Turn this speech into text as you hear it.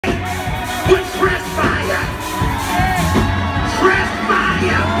with fresh fire. Fresh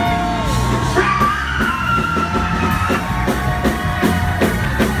fire.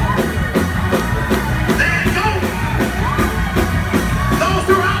 There you go. Those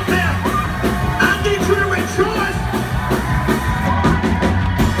who are out there, I need you to rejoice.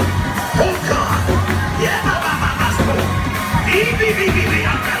 Oh God. Yeah.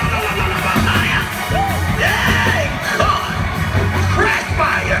 Yay, God. Fresh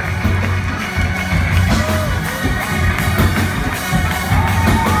fire.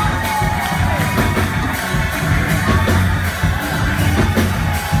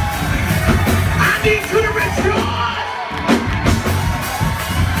 I need you to rejoice.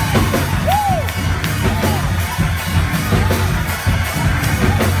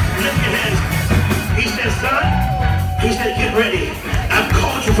 Lift your hands. He said, son, he said, get ready. I've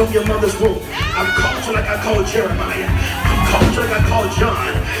called you from your mother's womb. I've called you like I called Jeremiah. I've called you like I called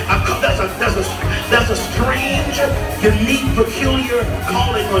John. That's a strange, unique, peculiar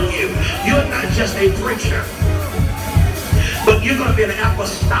calling on you. You're not just a preacher, but you're going to be an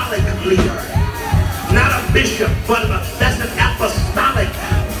apostolic leader. Not a bishop, but that's an apostolic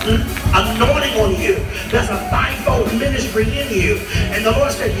anointing on you. There's a fivefold ministry in you. And the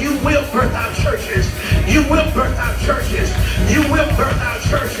Lord said, you will birth out churches. You will birth out churches. You will birth out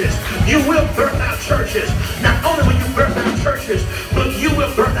churches. You will birth out churches. Not only will you birth out churches, but you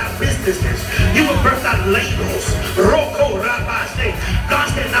will birth out businesses. You will birth out labels. Roko Rabase. God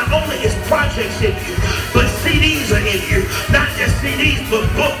said, not only is projects in you, but CDs are in you. Not just CDs, but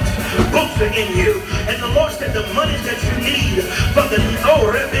books. Books are in you. And the Lord said, the money that you need for the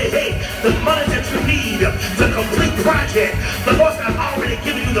money that you need to complete project, the Lord said, I've already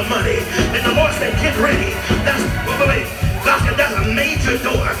given you the money. And the Lord said, get ready. God said, there's a major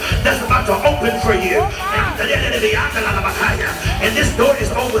door that's about to open for you. And this door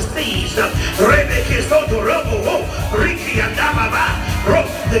is overseas.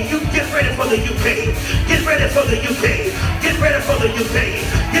 You get ready for the UK. Get ready for the UK. Get ready for the UK.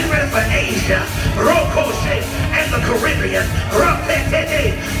 Get ready for Asia. Rokoshe and the Caribbean.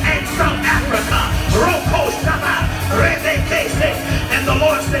 Roketete and South Africa. Rokoshaba. Rebekese. And the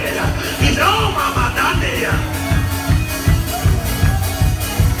Lord said, he's all mama Dandia.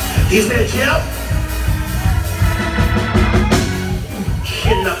 He said, Jeff,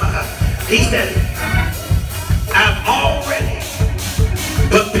 he said, I've already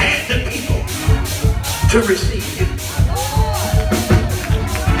prepared the people to receive you.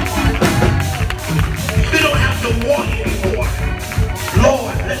 You don't have to walk anymore.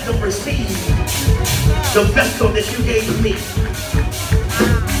 Lord, let them receive the vessel that you gave me.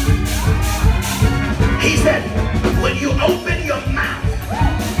 He said, when you open your mouth,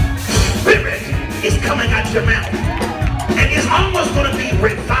 Spirit is coming out your mouth. And it's almost going to be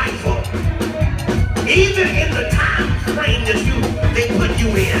revival. Even in the time frame that they put you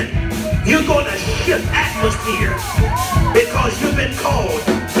in, you're going to shift atmosphere because you've been called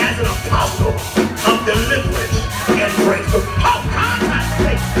as an apostle of deliverance and breakthrough. Oh, God, I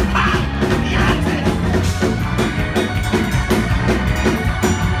say,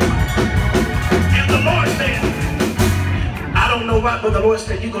 and the Lord said, I don't know why, but the Lord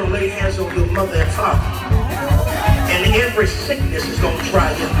said, you're going to lay hands on your mother and father. And every sickness is going to try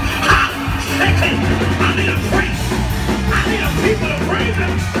you. I need a praise. I need a people to praise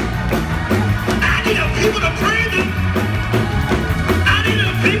him. I need a people to praise him. I need a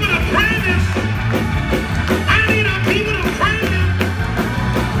people to praise him. I need a people to praise him.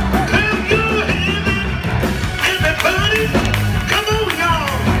 Clap your hands, everybody. Come on, y'all.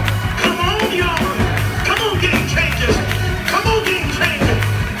 Come on, y'all. Come on, game changers. Come on, game changers.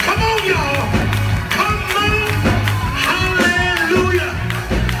 Come on, y'all. Come on. Hallelujah.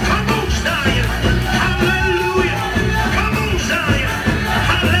 Come on, Zion. Hallelujah. Come on, Zion.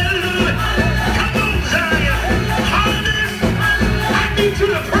 Hallelujah. Come on, Zion. Hallelujah. I need you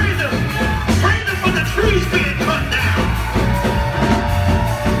to praise him. Praise him for the trees being cut down.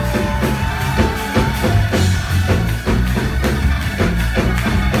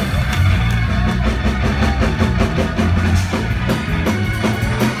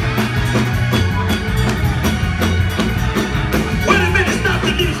 Wait a minute, stop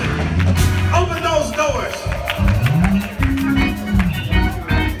the music. Open those doors.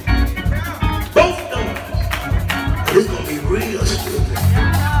 Both doors. This is going to be real stupid.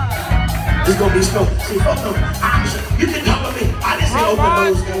 This is going to be so. See, folks, you can talk to me. I didn't say open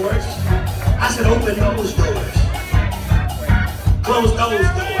those doors. I said open those doors. Close those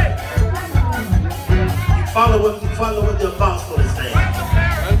doors. Follow what the apostle is saying.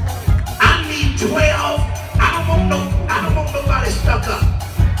 I need 12. I don't want nobody stuck up.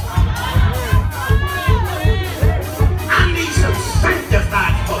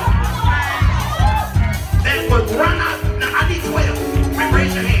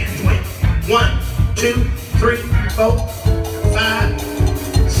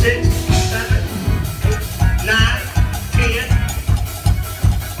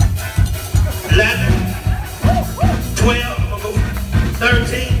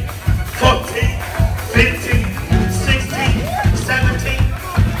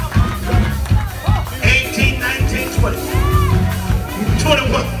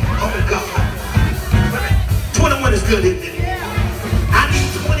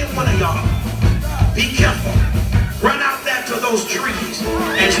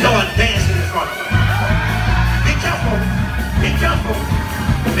 and start dancing in front of them. Be careful. Be careful.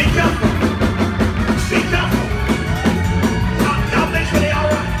 Be careful. Be careful. Y'all make sure they all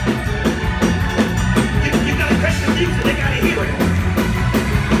right. You gotta crank the music. They gotta hear it.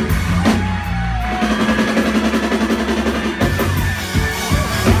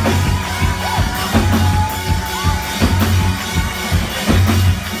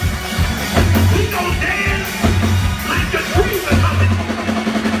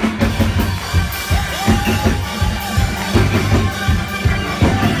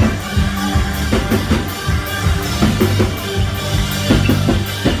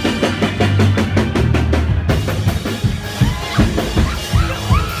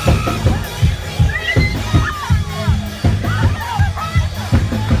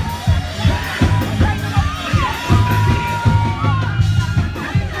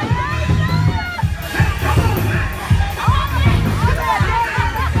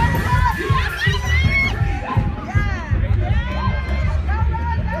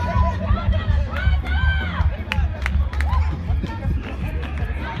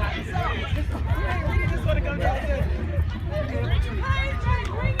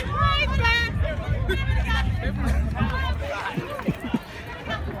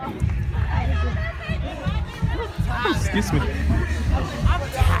 Excuse me.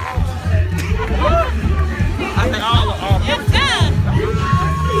 I think all of yes,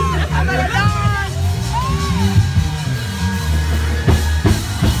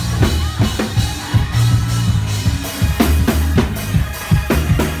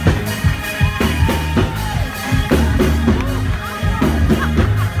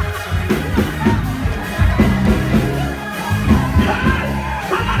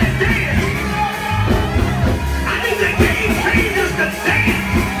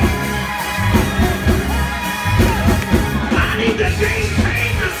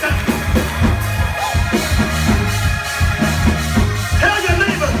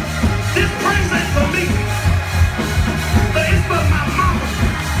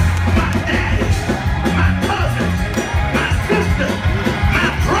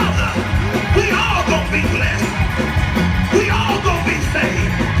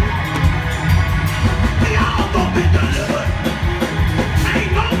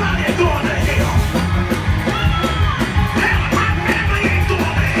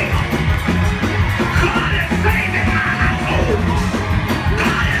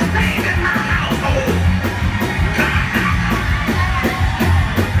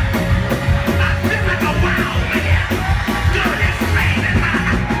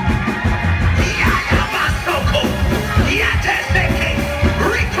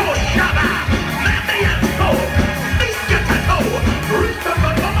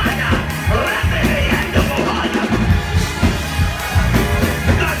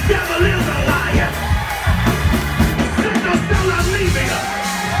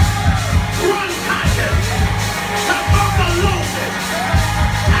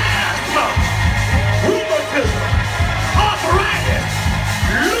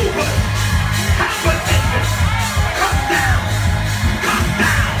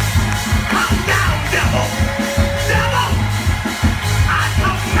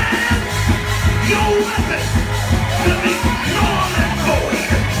 your weapon to me.